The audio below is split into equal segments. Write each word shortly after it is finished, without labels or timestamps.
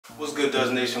What's good,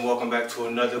 Does Nation? Welcome back to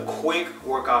another quick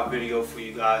workout video for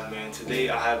you guys, man. Today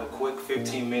I have a quick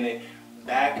 15-minute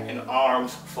back and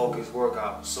arms focused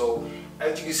workout. So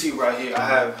as you can see right here, I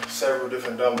have several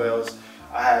different dumbbells.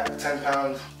 I have 10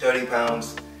 pounds, 30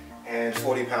 pounds, and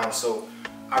 40 pounds. So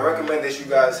I recommend that you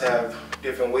guys have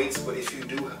different weights, but if you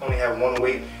do only have one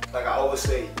weight, like I always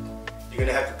say, you're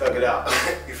gonna have to thug it out.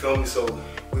 You feel me? So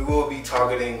we will be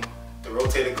targeting the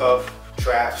rotator cuff,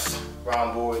 traps,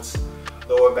 round boards,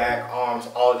 lower back, arms,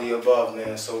 all the above,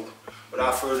 man. So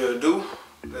without further ado,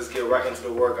 let's get right into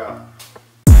the workout.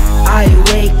 I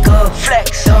wake up,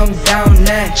 flex, thumb down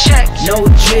now, check, no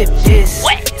drip, this,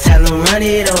 wet. Tell them run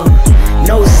it up,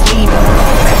 no sleep,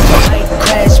 might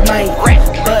crash, might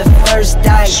wreck, but first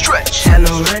I stretch, tell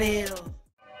them run it up.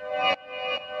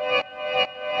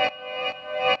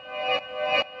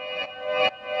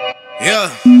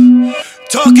 Yeah,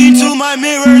 talking to my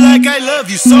mirror like I love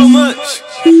you so much,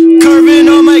 curving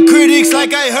on my critics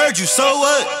like I heard you, so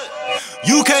what?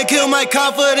 You can't kill my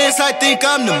confidence, I think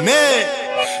I'm the man.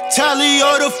 Tally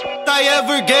all the I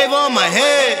ever gave on my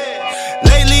head.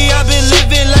 Lately I've been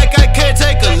living like I can't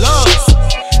take a loss.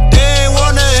 They ain't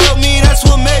wanna help me, that's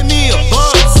what made me a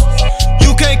boss.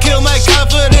 You can't kill my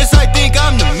confidence, I think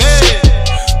I'm the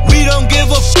man. We don't give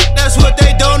a that's what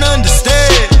they don't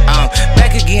understand. I'm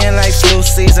back again like flu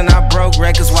season. I broke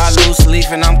records while loose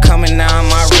leafing. I'm coming down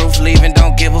my roof, leaving.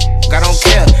 Don't give a I don't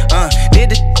care.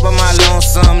 Did the by my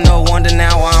lonesome. No wonder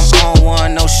now I'm on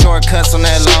one. No shortcuts on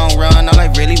that long run. All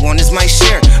I really want is my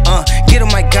share. Get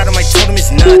him, I got him, I told him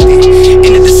it's nothing.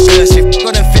 In the discussion,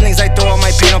 for them feelings, I throw all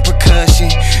my pain on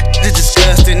percussion. It's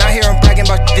disgusting. I hear them bragging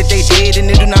about that they did, and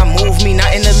it do not move me,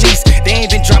 not in the least. They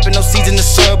ain't been dropping no seeds in the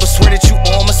soil, but swear that you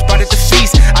on my spot at the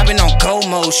feast. I've been on go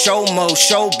mode,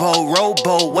 showboat,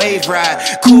 rowboat, wave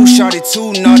ride. Cool shorty,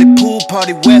 too naughty, pool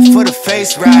party, wet for the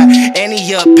face ride. Annie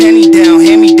up, penny down,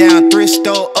 hand me down, thrift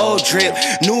store, old drip.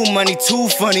 New money,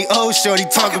 too funny, old shorty,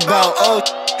 talk about old.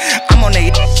 I'm on they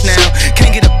now,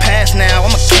 can't get a pass now.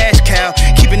 I'm a cash cow,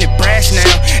 keeping it brash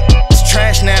now. It's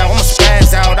trash now, I'ma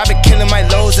spaz out. I've been killing my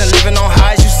lows and living on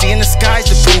highs. You see in the skies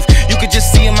the proof. You could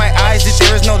just see in my eyes that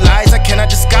there is no lies. I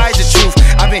cannot disguise the truth.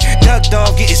 I've been ducked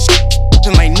off, getting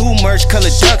in my new merch,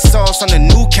 colored duck sauce on the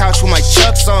new couch with my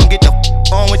Chucks on. Get the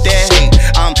on with that hate.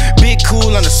 I'm big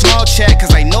cool on the small chat,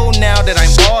 cause I know now that I'm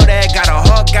all that. Got a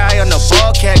hawk guy on the ball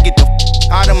cat, get the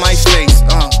out of my face.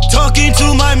 Talking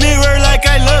to my mirror like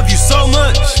I love you so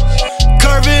much,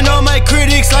 curving on my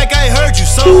critics like I heard you,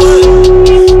 so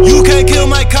what? You can't kill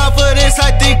my confidence,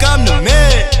 I think I'm the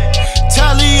man.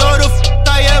 Tally all the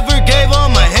I ever gave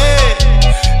on my head.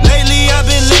 Lately I've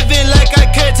been living like I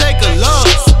can't take a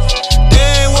loss. They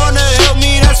ain't wanna help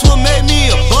me, that's what made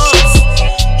me a boss.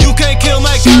 You can't kill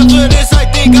my confidence, I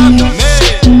think I'm the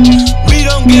man. We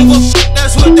don't give a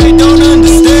that's what they don't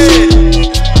understand.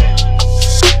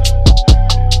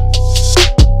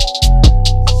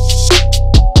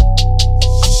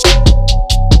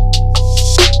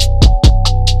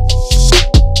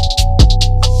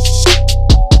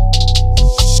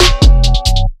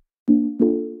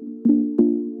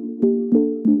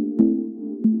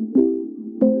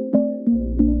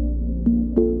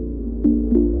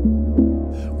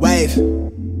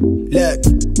 Look,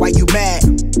 why you mad?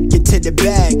 Get to the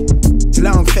bag.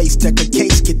 Long face, duck a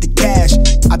case, get the cash.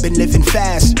 I've been living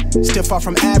fast, still far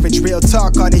from average. Real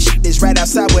talk, all this shit is right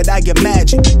outside what I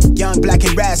imagine. Young, black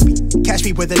and raspy, catch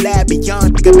me where the lab be. Young,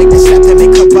 nigga make the slap that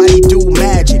make her body do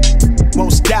magic.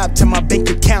 Won't stop till my bank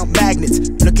account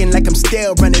magnets. Looking like I'm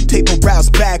still running paper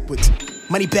routes backwards.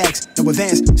 Money bags, no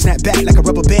advance, snap back like a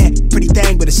rubber band. Pretty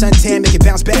thing with a suntan, make it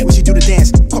bounce back when she do the dance.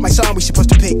 Caught my song, we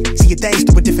supposed to pick. See your things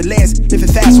through a different lens.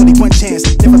 Living fast, only one chance.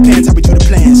 Never pans how we do the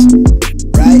plans.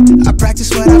 Right? I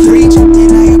practice what I preach, and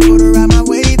I put her out my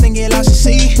way, then get lost to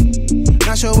see.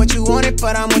 Not sure what you wanted,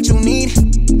 but I'm what you need.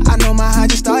 I know my high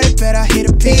just started, bet I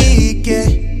hit a peak, yeah.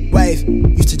 Wave,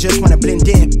 used to just wanna blend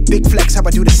in. Big flex, how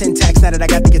I do the syntax now that I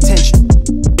got the attention.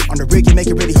 On the rig, you make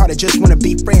it really hard, I just wanna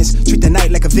be friends. Treat the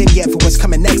night like a vignette for what's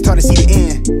coming next, hard to see the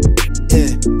end.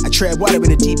 Yeah, I tread water in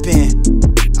the deep end.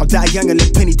 I'll die young and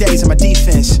live plenty days on my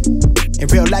defense. In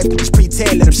real life, could just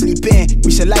pretend, let them sleep in.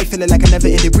 We should life feeling like a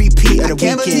never-ending repeat of the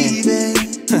weekend. I can't believe it.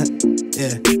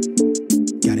 Yeah,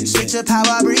 got it. Switch up how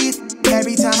I breathe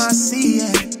every time I see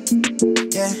it.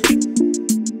 Yeah,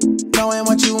 knowing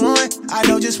what you want, I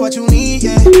know just what you need.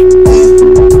 Yeah,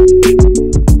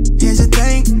 here's the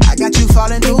thing, I got you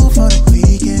falling through for the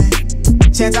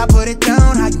weekend. Since I put it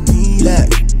down, how you need it.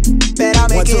 Bet I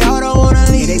make it all, don't wanna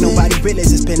leave it. Ain't nobody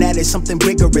realist, it's been added something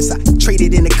rigorous. I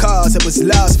traded in the cars, it was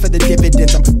lost for the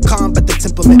dividends. I'm calm, but the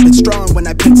temperament been strong when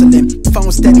I pencil in.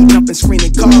 Phone steady jumping,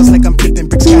 screaming calls like I'm flipping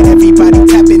bricks. Got everybody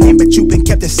tapping in.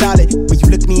 solid. When you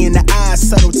look me in the eyes,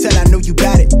 subtle tell I know you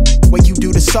got it. When you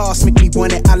do the sauce, make me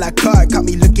want it a la carte. Caught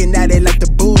me looking at it like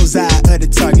the bullseye of the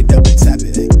target. Double tap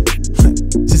it.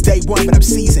 Since day one, but I'm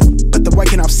seasoned. Put the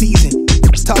work in off season.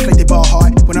 Talk like they ball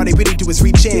hard, when all they really do is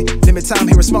reach in. Limit time,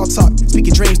 hearing small talk.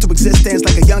 Speaking dreams to existence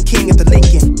like a young king at the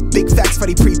Lincoln. Big facts for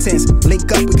the pretense. Link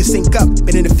up, we can sync up.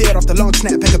 Been in the field off the long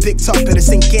snap, pack a big talk, better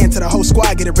sink in. To the whole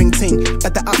squad, get a ring ting.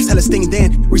 Let the ops tell us thing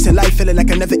then. Recent life feeling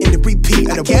like I never ended repeat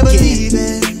of the I can't believe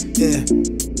it. Yeah.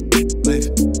 Life.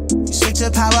 You switch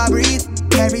up how I breathe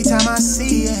every time I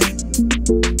see it.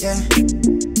 Yeah.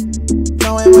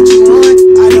 Knowing what you want,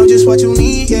 I know just what you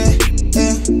need. Yeah.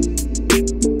 Yeah.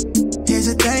 Here's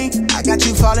the thing, I got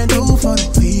you falling through for the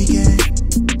weekend.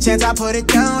 Chance I put it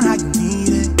down how you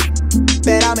need it.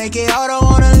 Bet I make it all, don't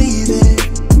wanna leave it.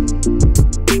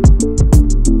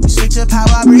 You switch up how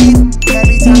I breathe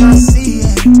every time I see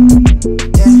it.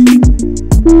 Yeah.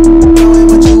 Knowing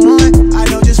what you want, I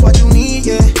know just what you need.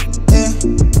 Yeah. Yeah.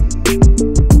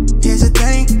 Here's the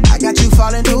thing, I got you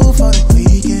falling through for the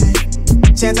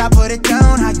weekend. Chance I put it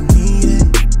down how you need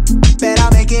it. Bet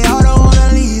I make it all, don't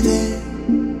wanna leave it.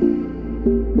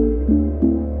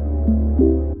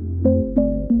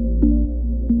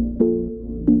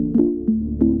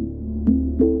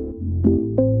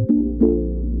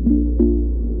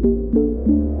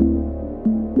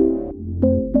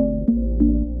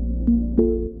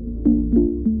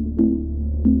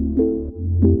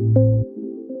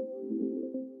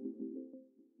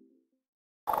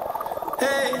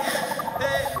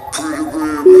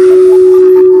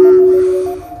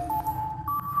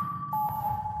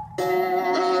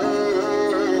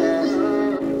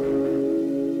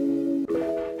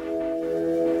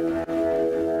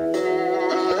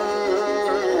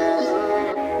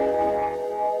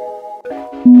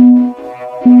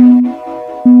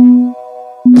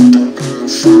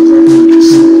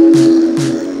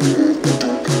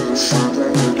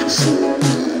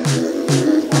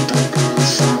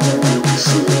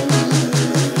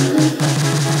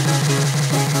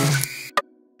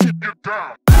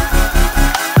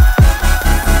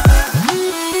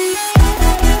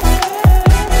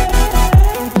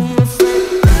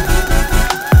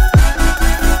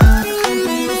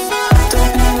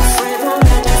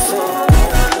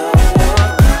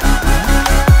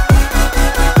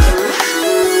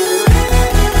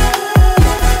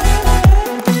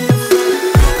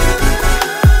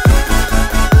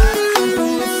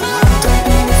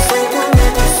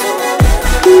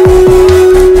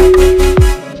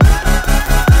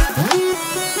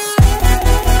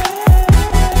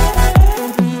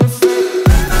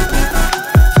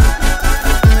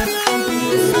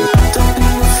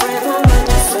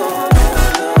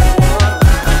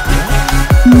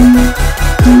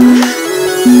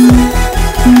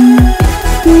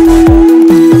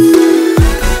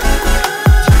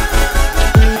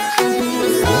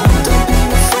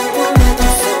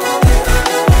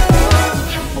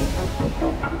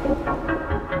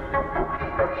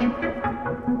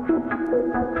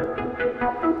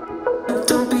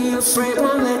 afraid,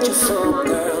 won't let you fall,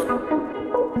 girl.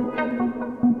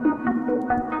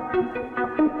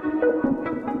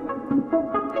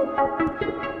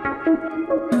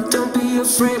 Don't be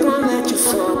afraid, won't let you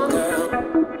fall, girl.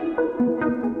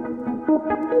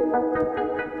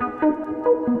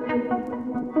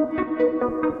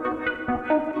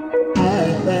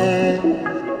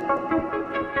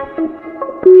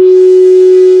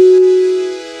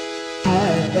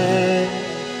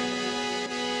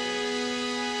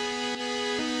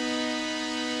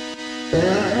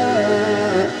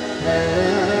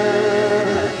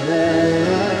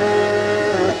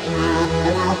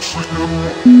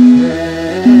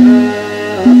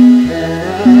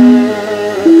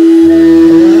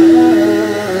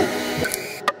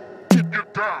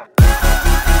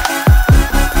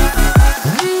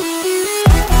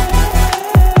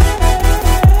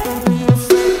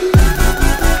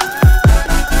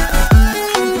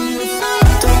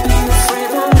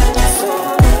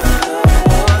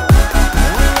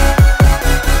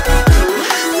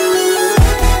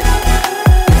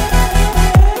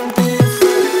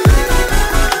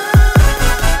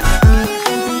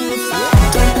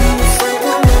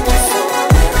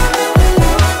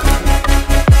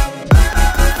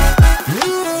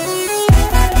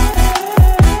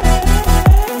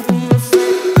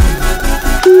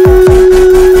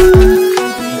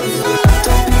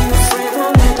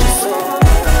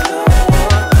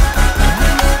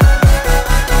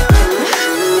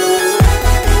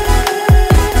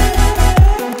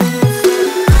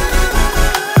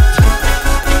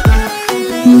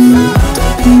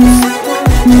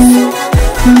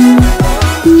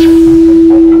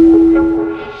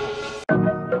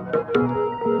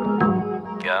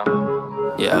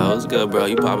 good, bro?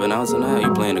 You popping out tonight?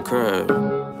 You playing the crib?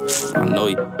 I know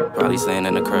you probably staying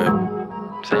in the crib.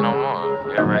 Say no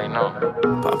more, you already know.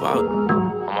 Pop out.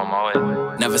 I'm on my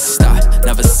way. Never stop,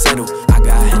 never settle. I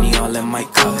got Henny all in my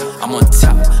cup. I'm on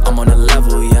top, I'm on a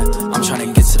level, yeah. I'm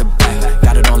tryna get to the back.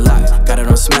 Got it on lock, got it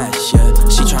on smash, yeah.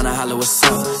 She tryna holler what's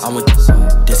up. I'm with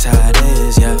this how it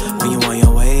is, yeah. When you on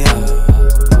your way up.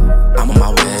 I'm on my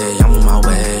way, I'm on my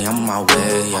way, I'm on my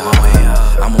way, yeah.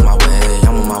 I'm on my way,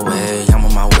 I'm on my way, I'm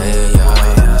on my way,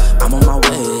 yeah. I'm on my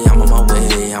way, I'm on my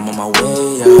way, I'm on my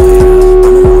way, yeah. I'm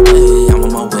on my way, I'm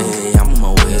on my way, I'm on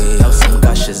my way. Throw some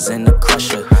gushers in the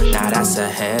crusher. Now that's a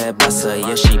head buster.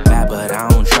 Yeah, she bad, but I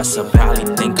don't trust her. Probably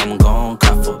think I'm gon'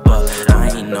 cuff her, but I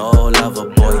ain't no lover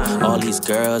boy. All these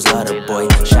girls love the boy.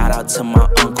 Shout out to my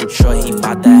Uncle Troy, he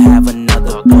bout to have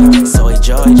another boy. So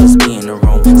enjoy just be in the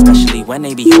room, especially when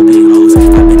they be hoping you lose. I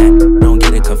been at, don't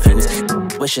get it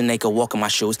confused. Wishing they could walk in my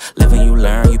shoes. Living you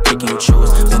learn, you pick and you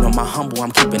choose. Been on my humble,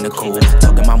 I'm keeping it cool.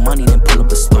 Talking my money, then pull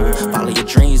up a stool. Follow your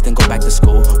dreams, then go back to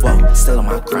school. Whoa, still on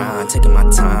my grind, taking my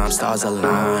time, stars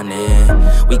aligning.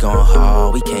 We going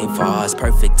hard, we came far, it's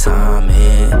perfect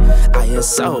timing.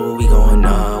 ISO, we going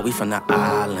up, we from the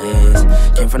islands.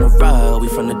 Came from the rug, we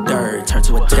from the dirt, turned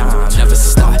to a dime. Never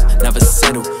stop, never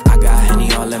settle. I got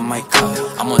Henny all in my cup.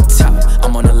 I'm on top,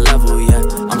 I'm on a level, yeah.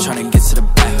 I'm tryna get to the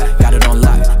back. Got it on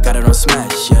lock, got it on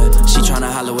smash, yeah. She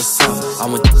tryna holler what's up.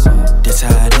 I'm with this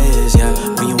how it is, yeah.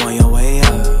 When you on your way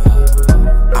up.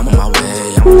 I'm on my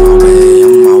way, I'm on my way,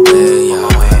 I'm on my way,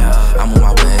 yeah. I'm on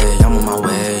my way, I'm on my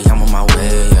way, I'm on my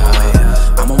way,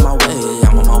 yeah. I'm on my way,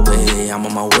 I'm on my way, I'm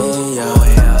on my way,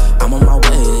 yeah. I'm on my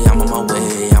way, I'm on my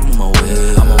way, I'm on my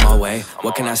way, I'm on my way.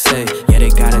 What can I say? Yeah, they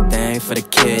got a thing for the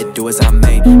kid. Do as I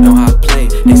may, know how I play.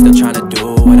 They still tryna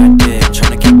do what I did,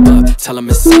 tryna keep up. Tell them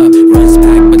it's up, runs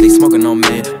back, but they smoking on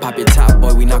me. Pop your top,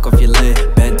 boy, we knock off your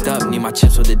lid. Bent up, need my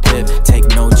chips with a dip. Take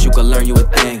notes, you can learn you a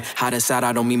thing. Hottest out,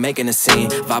 I don't mean making a scene.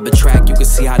 Vibe a track, you can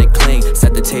see how they cling.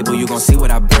 Set the table, you gon' see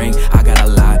what I bring. I got a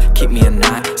lot, keep me a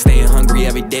knot. Staying hungry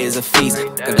every day is a feast.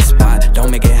 Got the spot, don't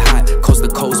make it hot. Coast to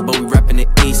coast, but we reppin' the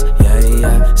east. Yeah,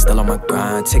 yeah, still on my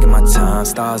grind, taking my time.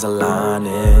 Stars aligning.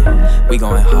 We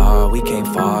going hard, we came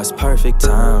far, it's perfect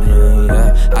timing,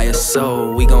 yeah.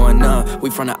 ISO, we going up, we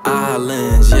from the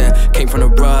islands, yeah. Came from the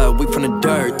rug, we from the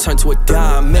dirt, turned to a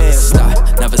diamond. Never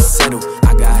stop, never settle.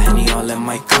 I got Henny all in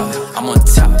my cup. I'm on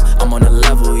top, I'm on a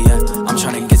level, yeah. I'm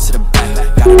tryna get to the back.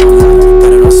 Got it on lock,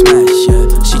 got it on smash,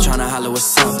 yeah. She tryna holler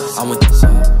what's up. I'm with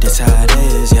this how it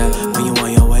is, yeah. When you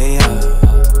on your way up.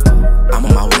 I'm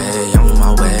on my way, I'm on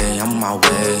my way, I'm on my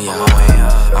way, yeah.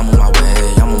 I'm on my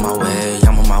way, I'm on my way,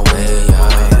 I'm on my way,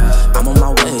 yeah. I'm on my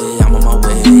way, I'm on my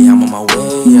way, I'm on my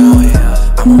way,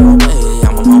 yeah. I'm on my way,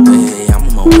 I'm on my way, I'm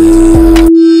on my way.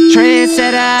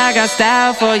 Trendsetter, I got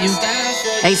style for you.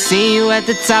 Ain't seen you at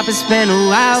the top, it's been a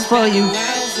while for you.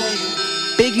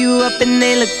 Big you up and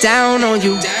they look down on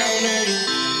you.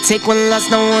 Take one loss,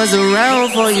 no one's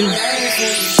around for you.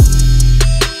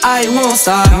 I won't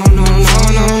stop, no, no, no,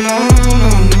 no, no, no,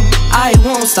 no. I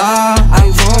won't stop, I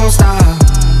won't stop.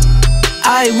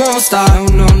 I won't stop,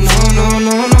 no, no, no,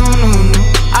 no, no, no, no.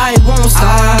 I won't stop,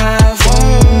 I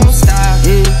won't stop,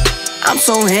 yeah. I'm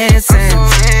so handsome,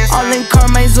 all in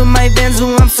Carmine's with my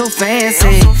Benzo, I'm so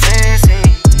fancy.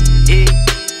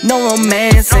 No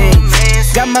romancing,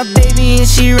 got my baby and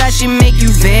she right, she make you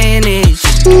vanish.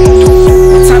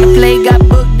 Time to play, got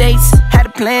book dates, had a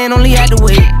plan, only had to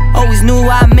wait. Always knew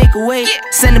I'd make a way,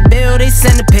 send a bill, they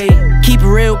send a pay. Keep it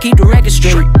real, keep the record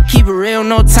straight, keep it real,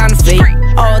 no time to fake.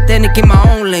 All authentic in my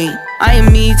own lane, I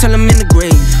am me till I'm in the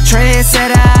grave.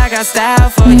 Trendsetter, I got style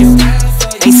for you.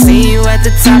 Ain't seen you at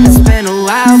the top, it's been a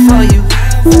while for you.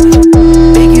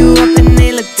 Big you up and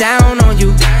they look down on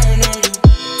you.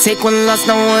 Take one loss,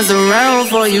 no one's around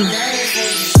for you.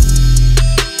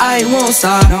 I won't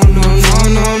stop, no, no, no,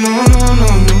 no, no, no, no,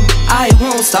 no. I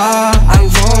won't stop, I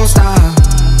won't stop.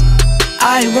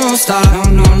 I won't stop,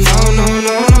 no, no, no, no,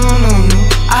 no, no, no, no.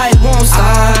 I won't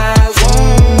stop, I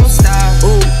won't stop.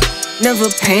 Ooh, never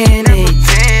panic.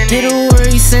 Get a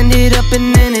worry, send it up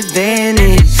and then it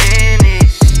vanish.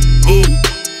 Yeah,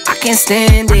 I can't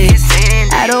stand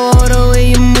it. Out of order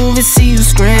way you move and see you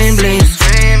scrambling.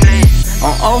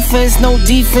 On offense, no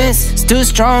defense, still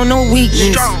strong, no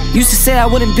weakness. Used to say I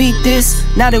wouldn't beat this,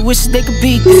 now they wish they could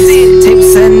beat this.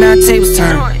 Tables set, now tables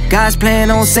turn. God's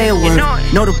plan, I don't say a word.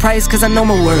 Know the price, cause I know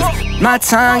my worth. My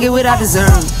time, get what I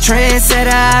deserve.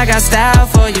 Trendsetter, I got style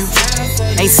for you.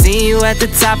 Ain't seen you at the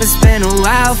top, it's been a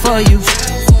while for you.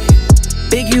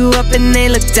 Big you up and they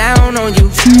look down on you.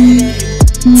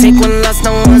 Take one loss,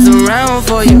 no one's around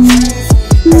for you.